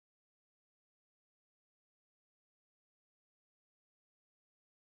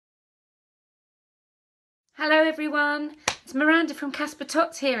Hello everyone, it's Miranda from CASPA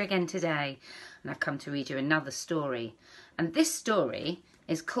Tots here again today, and I've come to read you another story, and this story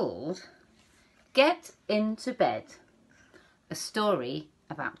is called Get Into Bed, a story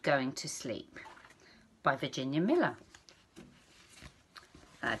about going to sleep by Virginia Miller.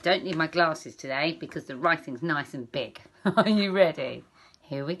 I don't need my glasses today because the writing's nice and big. Are you ready?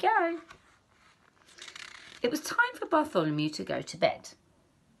 Here we go. It was time for Bartholomew to go to bed.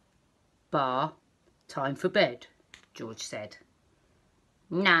 Bar, time for bed, George said.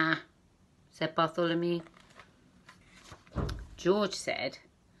 Nah, said Bartholomew. George said,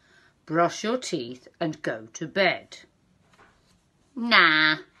 brush your teeth and go to bed.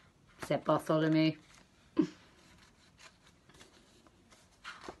 Nah, said Bartholomew.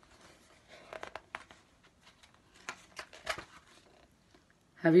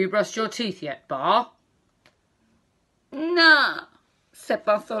 Have you brushed your teeth yet, Bar? Nah, said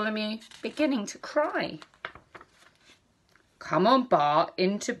Bartholomew, beginning to cry. Come on, Bar,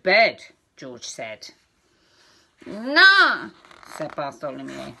 into bed, George said. Nah, said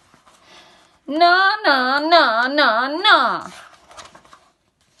Bartholomew. Nah, nah, nah, nah, nah.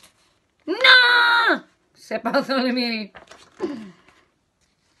 Nah, said Bartholomew.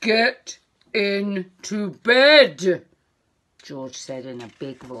 Get into bed, George said in a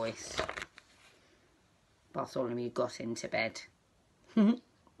big voice. Bartholomew got into bed.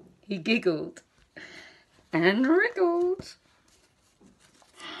 He giggled and wriggled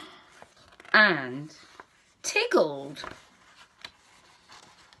and tiggled.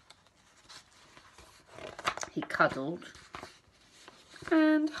 He cuddled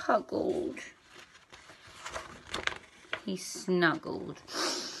and huggled. He snuggled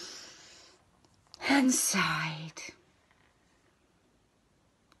and sighed.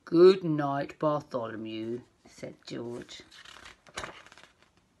 Good night, Bartholomew, said George.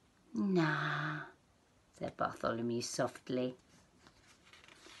 Nah, said Bartholomew softly.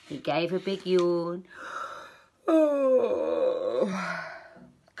 He gave a big yawn,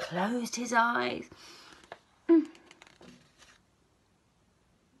 closed his eyes,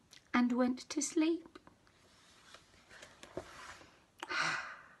 and went to sleep.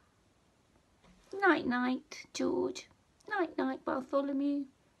 Night-night, George. Night-night, Bartholomew.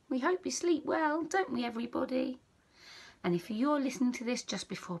 We hope you sleep well, don't we, everybody? And if you're listening to this just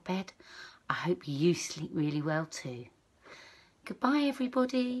before bed, I hope you sleep really well too. Goodbye,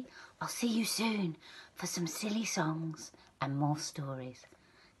 everybody. I'll see you soon for some silly songs and more stories.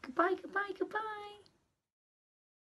 Goodbye, goodbye, goodbye.